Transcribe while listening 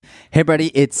Hey, buddy,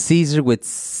 it's Caesar with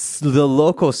the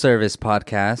Local Service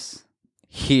Podcast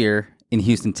here in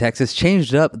Houston, Texas.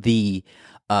 Changed up the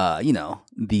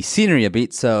scenery a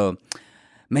bit. So,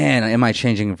 man, am I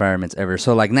changing environments ever?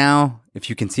 So, like now, if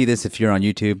you can see this, if you're on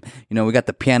YouTube, we got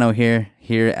the piano here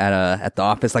at the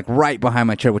office, like right behind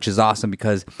my chair, which is awesome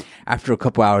because after a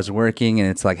couple hours working, and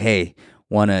it's like, hey,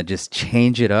 want to just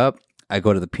change it up? I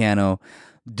go to the piano,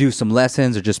 do some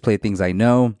lessons, or just play things I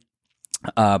know.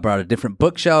 Brought a different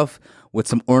bookshelf with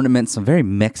some ornaments, some very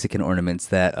Mexican ornaments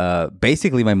that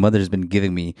basically my mother's been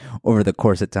giving me over the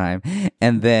course of time.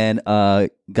 And then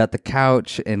got the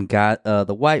couch and got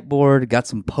the whiteboard, got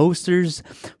some posters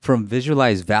from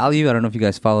Visualize Value. I don't know if you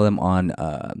guys follow them on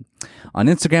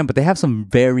Instagram, but they have some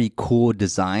very cool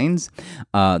designs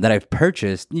that I've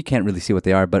purchased. You can't really see what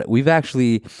they are, but we've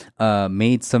actually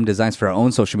made some designs for our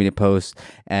own social media posts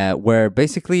where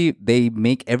basically they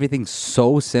make everything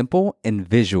so simple and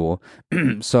visual.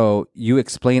 So you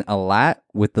explain a lot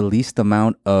with the least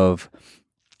amount of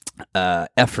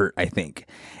effort, I think.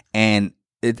 And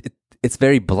it's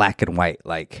very black and white.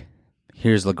 Like,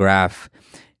 here's the graph.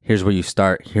 Here's where you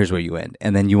start, here's where you end,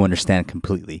 and then you understand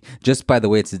completely just by the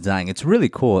way it's designed. It's really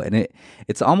cool, and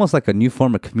it's almost like a new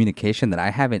form of communication that I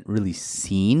haven't really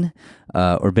seen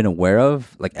or been aware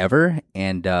of like ever,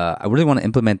 and I really want to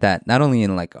implement that not only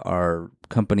in like our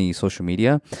company social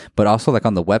media, but also like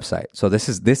on the website. So this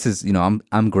is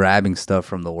I'm grabbing stuff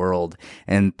from the world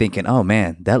and thinking, oh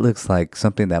man, that looks like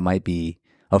something that might be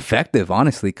effective,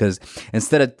 honestly, because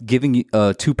instead of giving you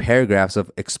 2 paragraphs of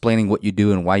explaining what you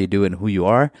do and why you do it and who you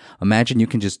are, imagine you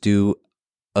can just do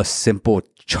a simple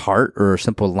chart or a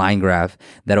simple line graph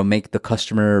that'll make the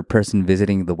customer or person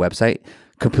visiting the website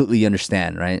completely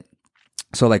understand, right?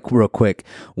 So like real quick,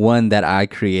 one that I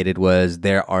created was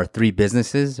there are 3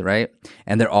 businesses, right?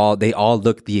 And they all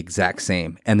look the exact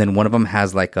same. And then one of them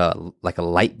has like a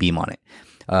light beam on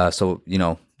it. So,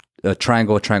 a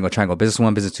triangle, business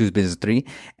 1, business 2, business 3.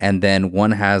 And then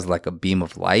one has like a beam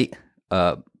of light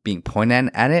being pointed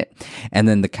at it. And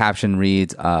then the caption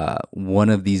reads,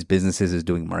 one of these businesses is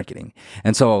doing marketing.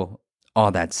 And so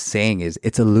all that's saying is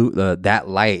that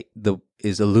light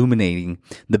is illuminating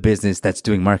the business that's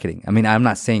doing marketing. I mean, I'm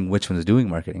not saying which one is doing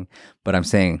marketing, but I'm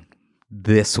saying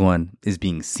this one is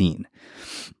being seen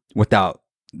without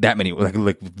that many,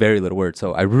 like very little words.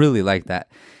 So I really like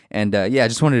that. And I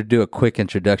just wanted to do a quick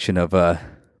introduction of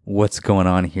what's going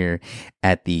on here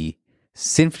at the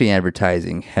Symphony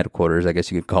Advertising headquarters, I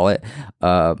guess you could call it,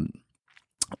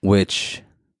 which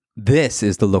this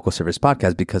is the Local Service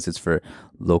Podcast because it's for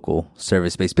local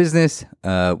service-based business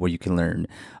where you can learn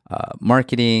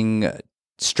marketing,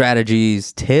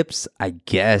 strategies, tips, I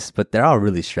guess, but they're all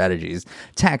really strategies,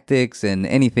 tactics, and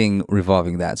anything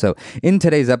revolving that. So in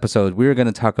today's episode, we're going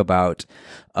to talk about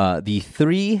the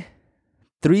three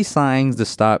signs to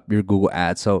stop your Google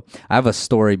ads. So I have a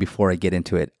story before I get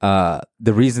into it.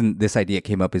 The reason this idea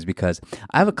came up is because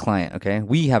I have a client, okay?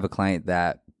 We have a client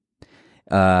that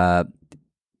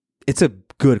it's a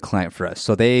good client for us.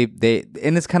 So they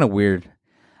and it's kind of weird.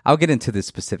 I'll get into the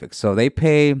specifics. So they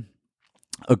pay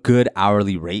a good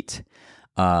hourly rate,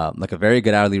 like a very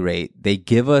good hourly rate. They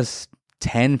give us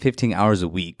 10, 15 hours a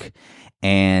week.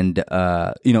 And,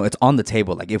 it's on the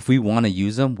table. Like if we want to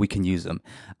use them, we can use them.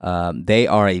 They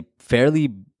are a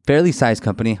fairly sized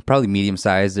company, probably medium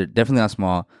sized. They're definitely not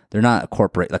small. They're not a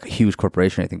corporate, like a huge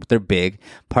corporation or anything, but they're big.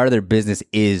 Part of their business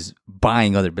is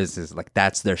buying other businesses. Like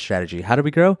that's their strategy. How do we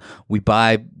grow? We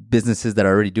buy businesses that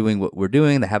are already doing what we're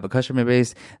doing, that have a customer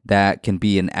base that can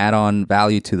be an add-on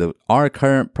value to our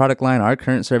current product line, our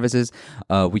current services.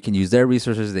 We can use their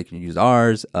resources. They can use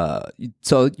ours.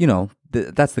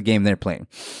 That's the game they're playing.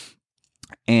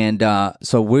 And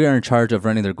so we are in charge of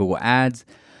running their Google ads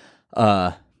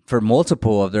for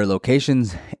multiple of their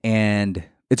locations. And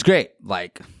it's great.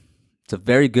 Like, it's a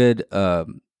very good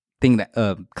thing that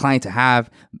client to have.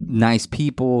 Nice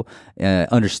people,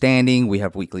 understanding. We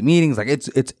have weekly meetings. Like,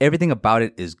 it's everything about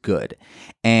it is good.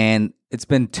 And it's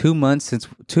been 3 months since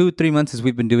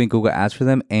we've been doing Google ads for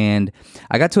them. And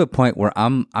I got to a point where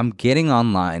I'm getting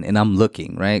online and I'm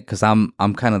looking, right? Because I'm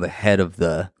kind of the head of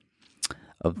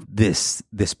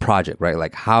this project, right?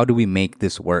 Like, how do we make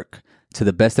this work to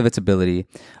the best of its ability?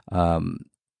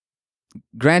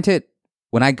 Granted,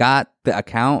 when I got the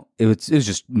account, it was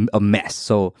just a mess.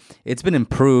 So it's been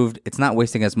improved. It's not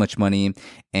wasting as much money,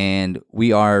 and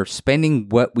we are spending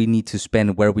what we need to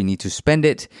spend where we need to spend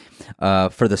it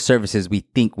for the services we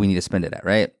think we need to spend it at,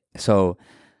 right? So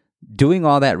doing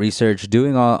all that research,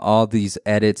 doing all these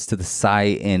edits to the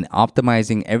site and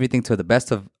optimizing everything to the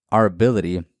best of our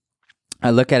ability,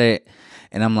 I look at it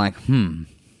and I'm like,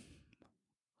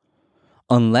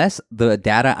 unless the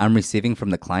data I'm receiving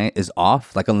from the client is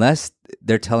off, like unless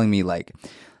they're telling me, like,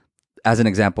 as an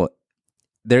example,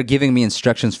 they're giving me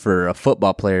instructions for a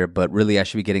football player, but really I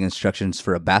should be getting instructions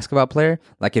for a basketball player.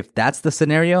 Like if that's the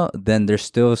scenario, then there's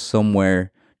still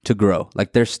somewhere to grow.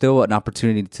 Like there's still an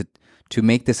opportunity to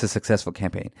make this a successful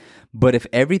campaign. But if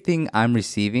everything I'm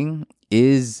receiving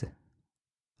is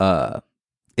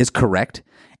correct,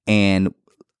 and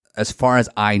as far as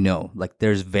I know, like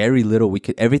there's very little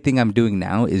everything I'm doing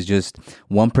now is just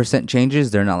 1%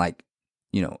 changes. They're not like,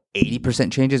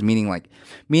 80% changes,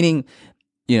 meaning,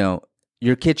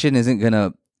 your kitchen isn't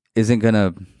gonna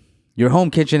your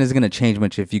home kitchen isn't gonna change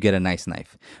much if you get a nice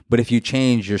knife. But if you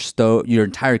change your stove, your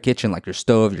entire kitchen, like your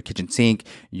stove, your kitchen sink,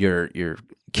 your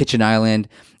kitchen island,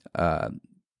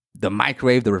 the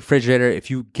microwave, the refrigerator, if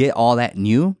you get all that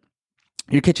new,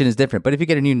 your kitchen is different. But if you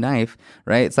get a new knife,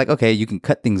 right, it's like, okay, you can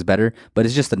cut things better, but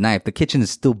it's just a knife. The kitchen is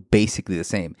still basically the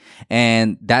same.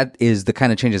 And that is the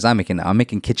kind of changes I'm making now. I'm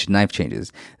making kitchen knife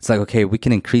changes. It's like, okay, we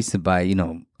can increase it by,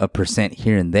 1%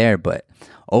 here and there. But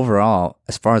overall,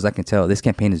 as far as I can tell, this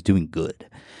campaign is doing good.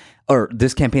 Or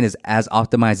this campaign is as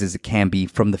optimized as it can be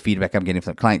from the feedback I'm getting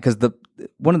from the client. Because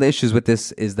one of the issues with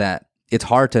this is that it's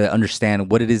hard to understand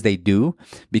what it is they do,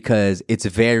 because it's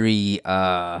very...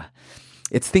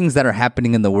 it's things that are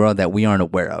happening in the world that we aren't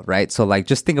aware of, right? So, like,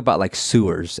 just think about like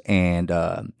sewers and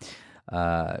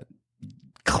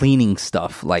cleaning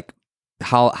stuff, like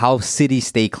how cities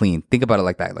stay clean. Think about it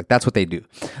like that. Like that's what they do.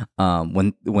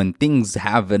 When things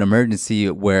have an emergency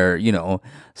where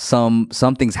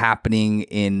something's happening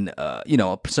in a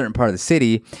certain part of the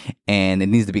city and it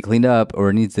needs to be cleaned up or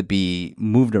it needs to be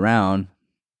moved around,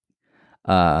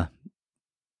 that's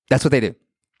what they do.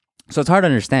 So it's hard to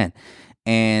understand,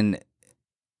 and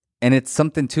it's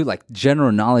something too, like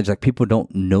general knowledge, like people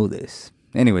don't know this.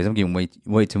 Anyways, I'm giving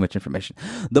way too much information.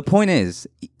 The point is,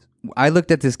 I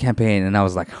looked at this campaign and I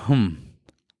was like,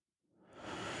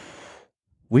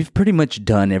 we've pretty much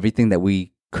done everything that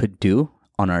we could do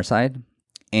on our side.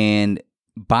 And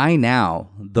by now,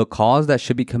 the calls that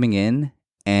should be coming in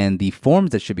and the forms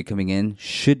that should be coming in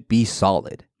should be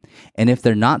solid. And if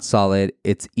they're not solid,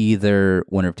 it's either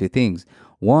one of two things.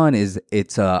 One is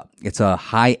it's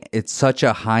such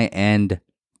a high end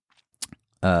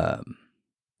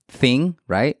thing,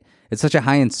 right? It's such a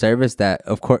high end service that,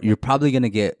 of course, you're probably gonna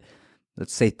get,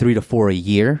 let's say, 3 to 4 a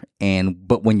year,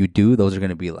 but when you do, those are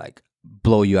gonna be like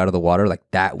blow you out of the water. Like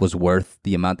that was worth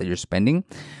the amount that you're spending.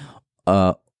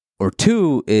 Or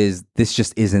two is this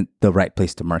just isn't the right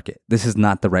place to market. This is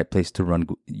not the right place to run.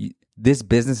 This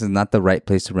business is not the right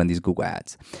place to run these Google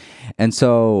ads, and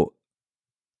so.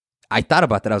 I thought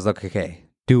about that. I was like, okay,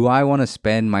 do I want to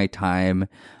spend my time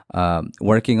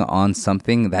working on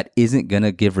something that isn't going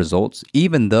to give results,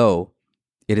 even though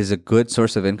it is a good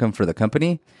source of income for the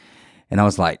company? And I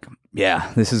was like,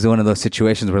 yeah, this is one of those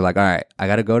situations where, like, all right, I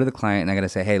got to go to the client and I got to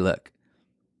say, hey, look,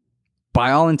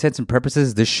 by all intents and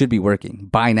purposes, this should be working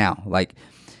by now. Like,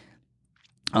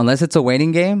 unless it's a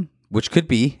waiting game, which it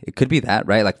could be that,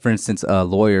 right? Like, for instance, a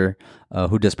lawyer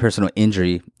who does personal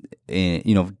injury,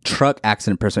 truck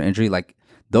accident, personal injury, like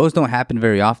those don't happen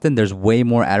very often. There's way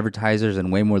more advertisers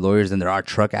and way more lawyers than there are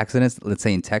truck accidents, let's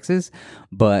say in Texas.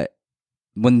 But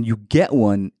when you get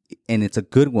one and it's a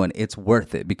good one, it's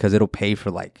worth it because it'll pay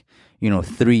for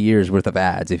 3 years worth of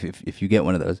ads if you get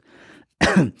one of those.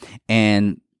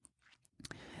 and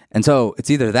so it's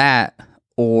either that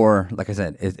or, like I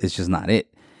said, it's just not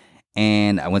it.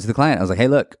 And I went to the client. I was like, hey,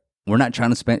 look, we're not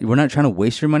trying to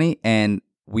waste your money. And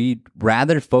we'd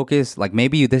rather focus, like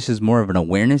maybe this is more of an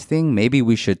awareness thing. Maybe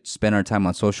we should spend our time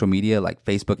on social media like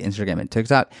Facebook, Instagram, and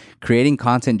TikTok, creating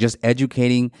content, just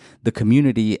educating the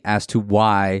community as to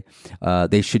why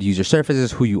they should use your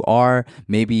services, who you are.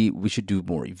 Maybe we should do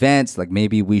more events. Like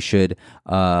maybe we should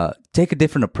take a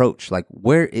different approach. Like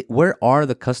where are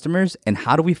the customers and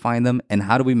how do we find them and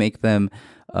how do we make them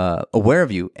aware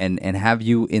of you and have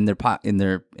you in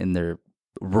their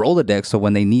Rolodex, so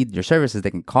when they need your services,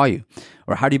 they can call you?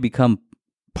 Or how do you become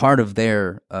part of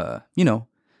their, how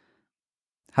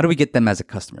do we get them as a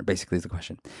customer, basically is the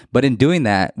question. But in doing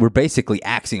that, we're basically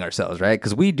axing ourselves, right?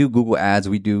 Because we do Google ads,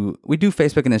 we do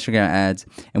Facebook and Instagram ads,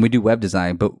 and we do web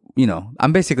design. But,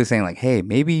 I'm basically saying like, hey,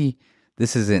 maybe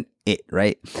this isn't it,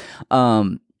 right?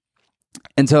 And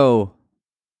so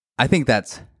I think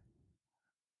that's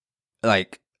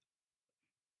like,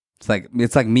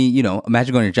 it's like me,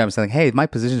 imagine going to your job and saying, hey, my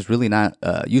position is really not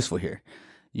useful here.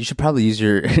 You should probably use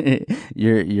your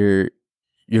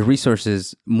your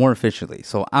resources more efficiently.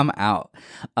 So I'm out.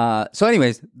 So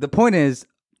anyways, the point is,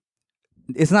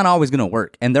 it's not always going to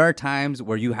work. And there are times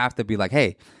where you have to be like,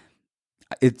 hey,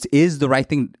 it is the right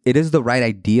thing. It is the right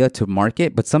idea to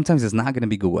market, but sometimes it's not going to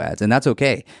be Google Ads, and that's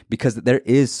okay because there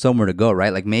is somewhere to go,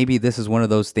 right? Like maybe this is one of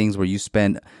those things where you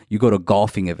go to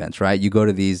golfing events, right? You go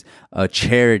to these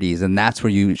charities, and that's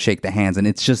where you shake the hands, and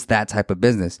it's just that type of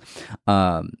business.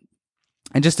 And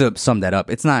just to sum that up,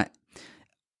 it's not.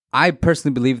 I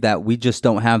personally believe that we just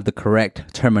don't have the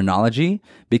correct terminology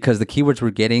because the keywords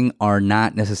we're getting are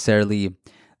not necessarily.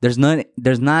 There's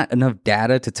not enough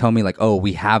data to tell me like, oh,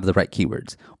 we have the right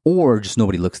keywords, or just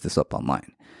nobody looks this up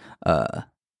online,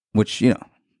 which,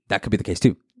 that could be the case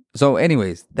too. So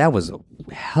anyways, that was a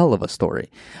hell of a story.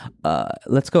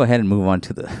 Let's go ahead and move on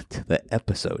to the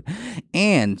episode.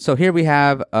 And so here we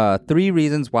have 3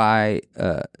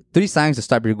 signs to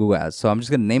stop your Google Ads. So I'm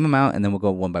just going to name them out and then we'll go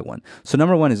one by one. So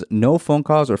number 1 is no phone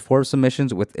calls or form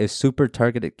submissions with a super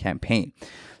targeted campaign.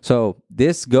 So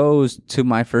this goes to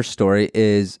my first story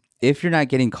is if you're not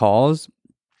getting calls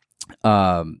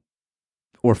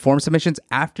or form submissions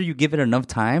after you give it enough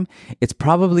time, it's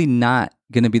probably not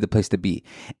going to be the place to be.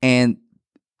 And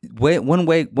one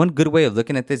good way of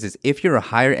looking at this is if you're a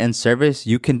higher end service,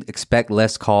 you can expect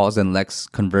less calls and less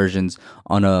conversions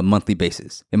on a monthly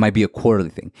basis. It might be a quarterly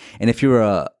thing. And if you're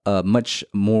a much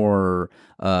more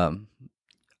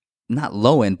not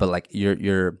low end, but like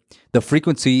the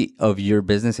frequency of your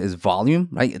business is volume,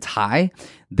 right? It's high,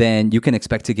 then you can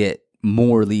expect to get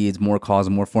more leads, more calls,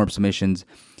 more form submissions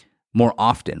more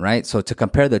often, right? So to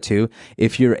compare the two,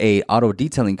 if you're a auto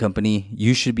detailing company,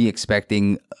 you should be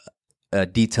expecting a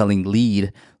detailing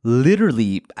lead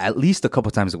literally at least a couple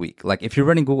times a week. Like if you're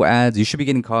running Google Ads, you should be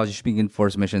getting calls, you should be getting form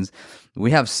submissions.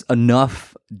 We have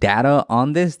enough data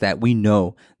on this that we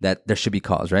know that there should be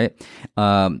calls, right?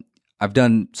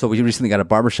 We recently got a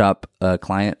barbershop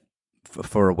client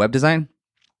for web design.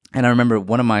 And I remember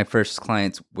one of my first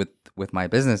clients with my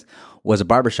business was a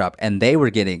barbershop, and they were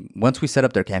getting, once we set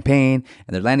up their campaign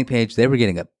and their landing page, they were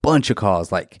getting a bunch of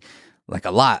calls, like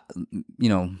a lot,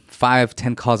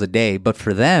 5-10 calls a day. But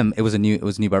for them, it was a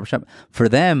new barbershop. For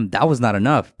them, that was not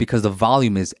enough because the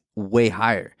volume is way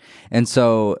higher. And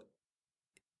so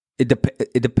it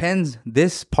depends.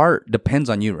 This part depends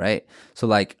on you, right? So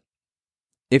like,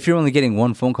 if you're only getting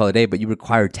 1 phone call a day, but you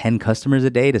require 10 customers a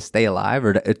day to stay alive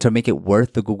or to make it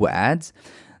worth the Google Ads,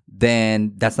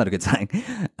 then that's not a good sign.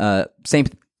 Same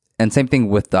thing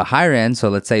with the higher end. So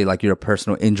let's say like you're a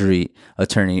personal injury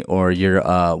attorney, or you're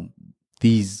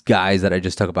these guys that I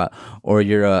just talked about, or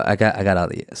you're I got all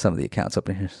some of the accounts up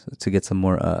in here to get some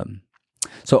more.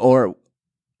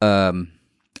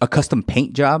 A custom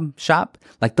paint job shop,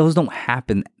 like those don't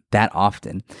happen that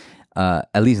often.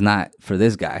 At least not for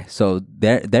this guy. So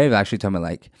they've actually told me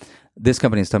like, this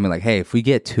company has told me like, hey, if we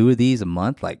get 2 of these a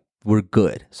month, like we're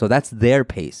good. So that's their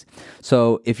pace.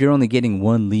 So if you're only getting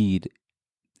 1 lead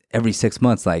every 6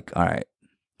 months, like, all right,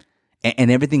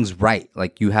 and everything's right.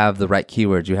 Like you have the right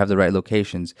keywords, you have the right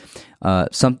locations.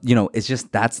 It's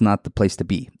just, that's not the place to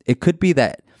be. It could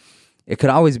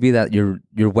always be that your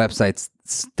website's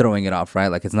throwing it off, right?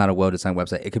 Like it's not a well-designed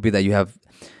website. It could be that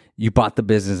you bought the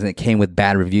business and it came with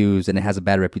bad reviews and it has a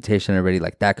bad reputation already.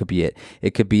 Like that could be it.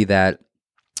 It could be that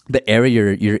the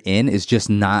area you're in is just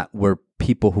not where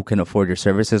people who can afford your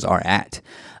services are at.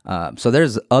 So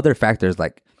there's other factors.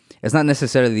 Like it's not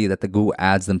necessarily that the Google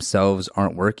Ads themselves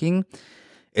aren't working.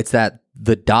 It's that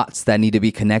the dots that need to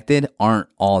be connected aren't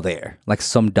all there. Like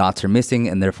some dots are missing,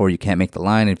 and therefore you can't make the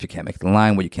line. And if you can't make the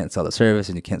line, well, you can't sell the service,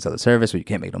 and you can't sell the service, or you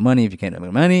can't make no money. If you can't make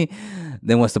no money,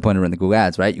 then what's the point of running the Google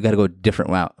Ads, right? You got to go a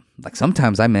different route. Like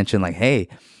sometimes I mention like, hey,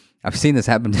 I've seen this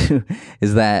happen too,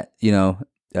 is that,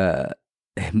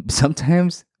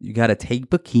 sometimes you got to take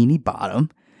Bikini Bottom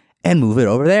and move it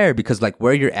over there because like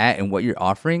where you're at and what you're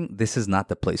offering, this is not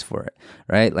the place for it,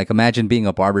 right? Like imagine being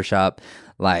a barbershop,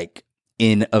 like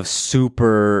in a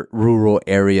super rural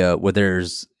area where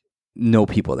there's no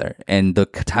people there, and the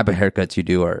type of haircuts you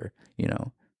do are,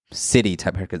 city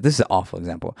type haircuts. This is an awful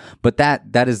example, but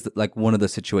that is like one of the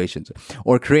situations.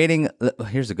 Or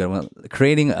here's a good one,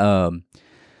 creating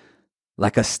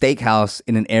like a steakhouse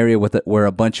in an area where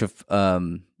a bunch of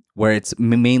where it's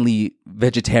mainly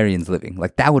vegetarians living.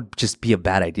 Like that would just be a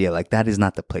bad idea. Like that is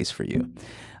not the place for you.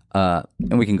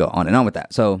 And we can go on and on with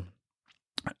that. So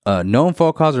no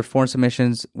phone calls or form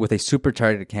submissions with a super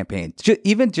targeted campaign.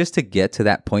 Even just to get to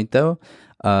that point though,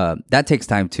 that takes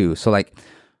time too. So like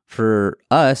for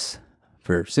us,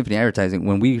 for Symphony Advertising,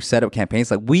 when we set up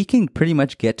campaigns, like we can pretty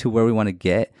much get to where we want to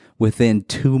get within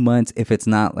 2 months if it's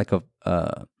not like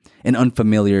an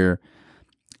unfamiliar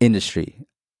industry.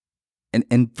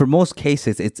 And for most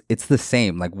cases, it's the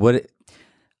same. Like what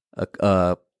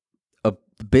a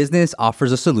the business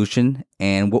offers a solution,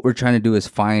 and what we're trying to do is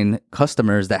find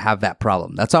customers that have that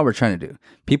problem. That's all we're trying to do.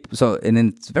 And then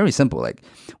it's very simple. Like,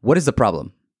 what is the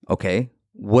problem? Okay,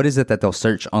 what is it that they'll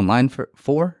search online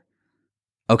for?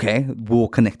 Okay, we'll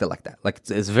connect it like that. Like,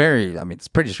 it's very, I mean, it's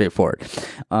pretty straightforward.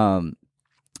 And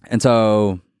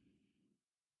so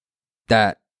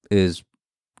that is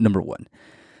number one.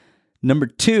 Number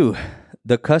two,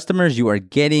 the customers you are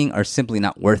getting are simply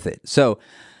not worth it. So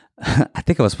I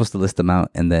think I was supposed to list them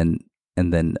out and then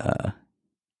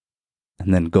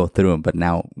go through them, but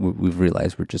now we've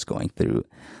realized we're just going through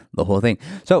the whole thing.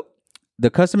 So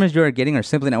the customers you are getting are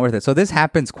simply not worth it. So this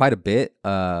happens quite a bit.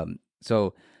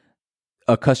 So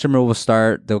a customer will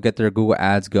they'll get their Google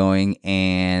ads going,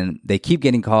 and they keep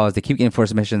getting calls, they keep getting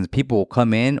forced submissions. People will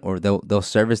come in, or they'll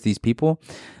service these people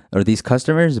or these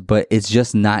customers, but it's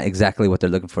just not exactly what they're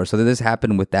looking for. So this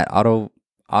happened with that auto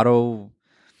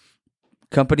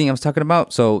company I was talking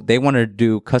about. So they want to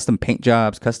do custom paint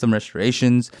jobs, custom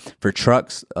restorations for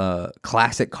trucks,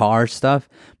 classic car stuff,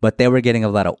 but they were getting a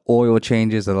lot of oil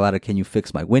changes, a lot of, can you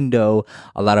fix my window?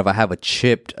 A lot of, I have a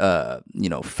chipped,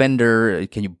 fender.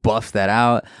 Can you buff that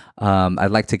out?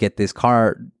 I'd like to get this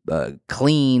car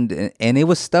cleaned. And it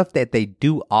was stuff that they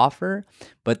do offer,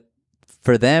 but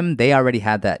for them, they already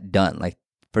had that done. Like,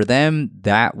 for them,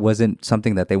 that wasn't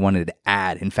something that they wanted to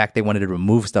add. In fact, they wanted to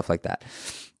remove stuff like that.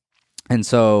 And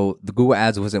so the Google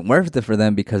ads wasn't worth it for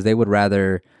them, because they would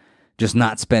rather just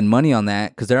not spend money on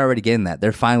that, because they're already getting that.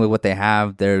 They're fine with what they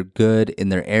have. They're good in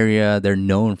their area. They're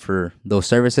known for those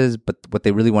services. But what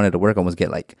they really wanted to work on was get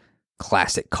like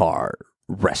classic car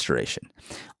restoration.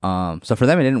 So for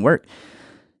them, it didn't work.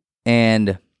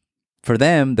 And for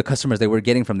them, the customers they were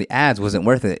getting from the ads wasn't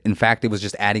worth it. In fact, it was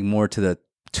just adding more to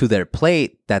their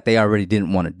plate that they already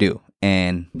didn't want to do.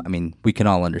 And I mean, we can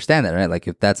all understand that, right? Like,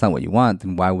 if that's not what you want,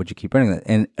 then why would you keep running that?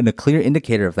 And a clear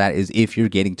indicator of that is if you're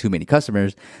getting too many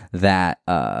customers that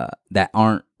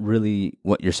aren't really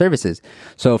what your service is.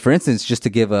 So for instance, just to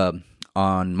give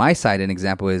on my side, an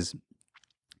example is,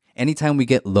 anytime we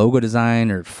get logo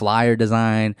design or flyer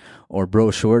design or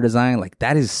brochure design, like,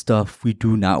 that is stuff we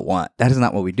do not want. That is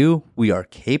not what we do. We are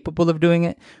capable of doing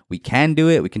it. We can do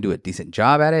it. We can do a decent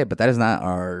job at it, but that is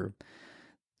not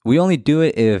we only do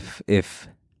it if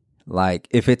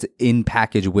it's in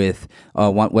package with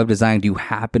want web design. Do you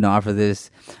happen to offer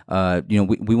this? We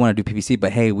want to do PPC,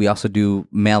 but hey, we also do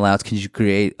mail outs. Can you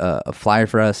create a flyer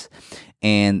for us?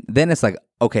 And then it's like,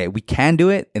 okay, we can do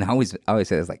it. And I always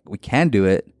say it's like, we can do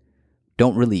it.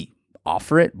 Don't really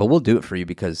offer it, but we'll do it for you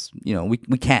because, we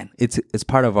can. It's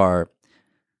part of our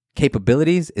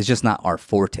capabilities. It's just not our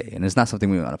forte, and it's not something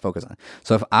we want to focus on.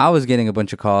 So if I was getting a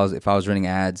bunch of calls, if I was running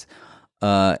ads,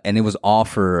 and it was all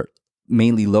for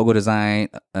mainly logo design,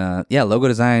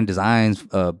 designs,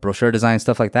 brochure design,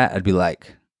 stuff like that, I'd be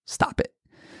like, stop it.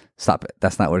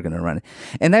 That's not what we're going to run it.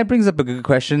 And that brings up a good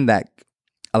question that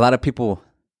a lot of people,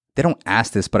 they don't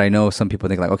ask this, but I know some people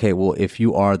think like, okay, well, if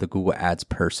you are the Google Ads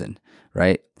person,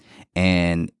 right?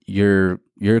 And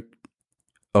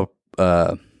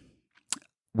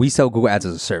we sell Google Ads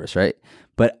as a service, right?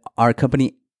 But our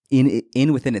company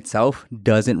within itself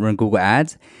doesn't run Google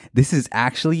Ads. This is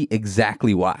actually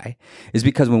exactly why. Is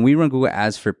because when we run Google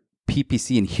Ads for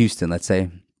PPC in Houston, let's say,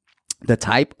 the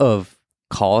type of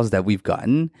calls that we've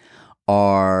gotten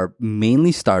are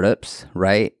mainly startups,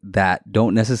 right, that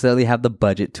don't necessarily have the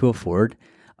budget to afford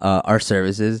our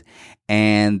services,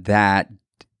 and that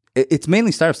it's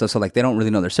mainly startup stuff. So like, they don't really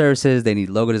know their services. They need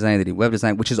logo design, they need web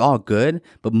design, which is all good,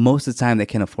 but most of the time they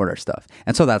can't afford our stuff.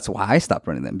 And so that's why I stopped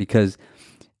running them, because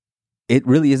it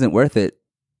really isn't worth it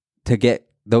to get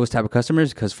those type of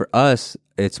customers, because for us,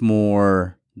 it's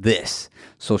more this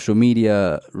social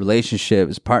media,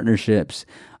 relationships, partnerships.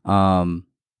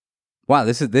 Wow,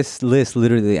 this list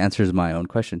literally answers my own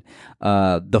question.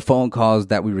 The phone calls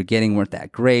that we were getting weren't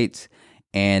that great,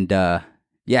 and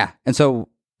and so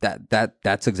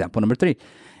that's example number 3.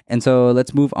 And so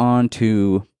let's move on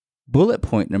to bullet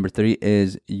point number 3.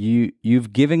 Is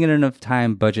you've given it enough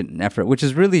time, budget, and effort, which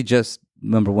is really just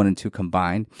number 1 and 2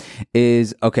 combined.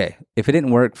 Is okay, if it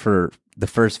didn't work for the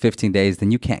first 15 days,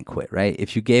 then you can't quit, right?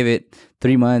 If you gave it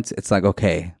 3 months, it's like,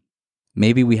 okay,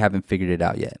 maybe we haven't figured it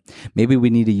out yet. Maybe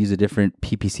we need to use a different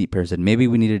PPC person. Maybe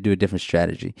we need to do a different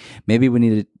strategy. Maybe we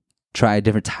need to try a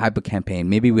different type of campaign.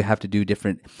 Maybe we have to do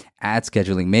different ad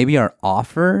scheduling. Maybe our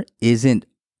offer isn't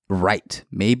right.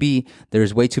 Maybe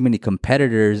there's way too many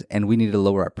competitors and we need to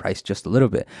lower our price just a little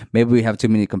bit. Maybe we have too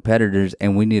many competitors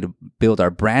and we need to build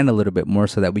our brand a little bit more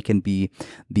so that we can be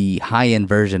the high-end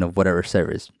version of whatever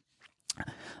service.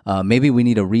 Maybe we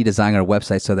need to redesign our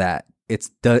website so that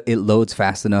it loads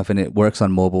fast enough and it works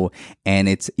on mobile and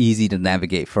it's easy to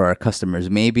navigate for our customers.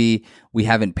 Maybe we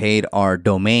haven't paid our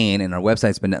domain and our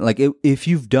website's been like, if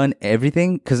you've done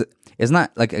everything, because it's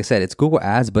not, like I said, it's Google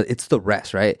Ads, but it's the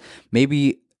rest, right?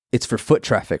 Maybe it's for foot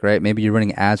traffic, right? Maybe you're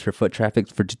running ads for foot traffic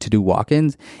to do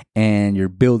walk-ins and your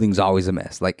building's always a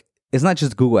mess. Like, it's not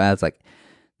just Google Ads like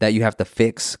that you have to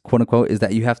fix, quote unquote, is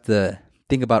that you have to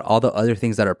think about all the other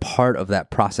things that are part of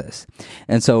that process.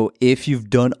 And so if you've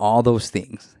done all those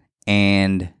things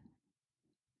and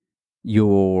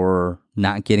you're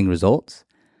not getting results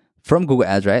from Google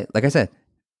Ads, right? Like I said,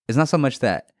 it's not so much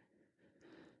that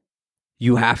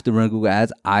you have to run Google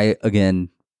Ads. I, again,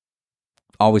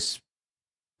 always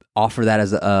offer that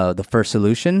as the first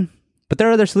solution, but there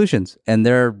are other solutions, and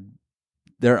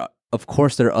of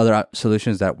course there are other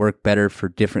solutions that work better for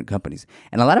different companies,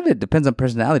 and a lot of it depends on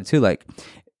personality too. Like,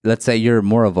 let's say you're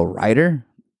more of a writer,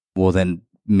 well then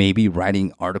maybe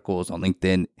writing articles on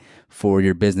LinkedIn for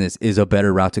your business is a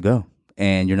better route to go.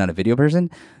 And you're not a video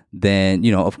person, then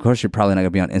of course you're probably not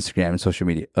gonna be on Instagram and social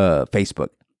media, Facebook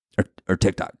or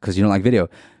TikTok, because you don't like video.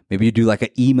 Maybe you do like an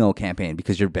email campaign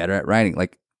because you're better at writing.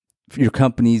 Like, your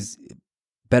company's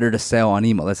better to sell on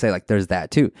email. Let's say like there's that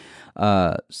too.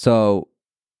 So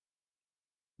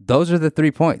those are the 3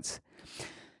 points.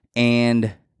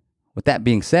 And with that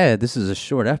being said, this is a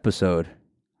short episode.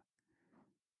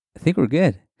 I think we're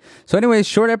good. So anyways,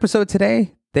 short episode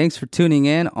today. Thanks for tuning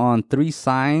in on 3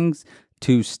 signs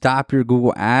to stop your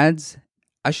Google Ads.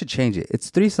 I should change it. It's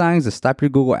 3 signs to stop your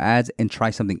Google Ads and try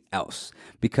something else,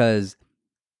 because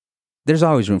there's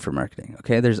always room for marketing,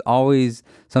 okay? There's always,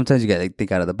 sometimes you got to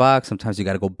think out of the box. Sometimes you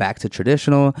got to go back to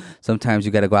traditional. Sometimes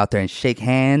you got to go out there and shake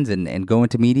hands and go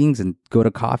into meetings and go to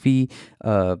coffee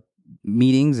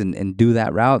meetings and do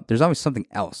that route. There's always something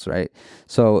else, right?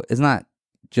 So it's not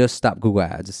just stop Google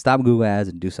Ads. It's stop Google Ads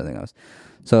and do something else.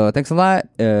 So thanks a lot.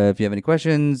 If you have any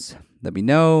questions, let me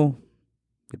know.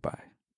 Goodbye.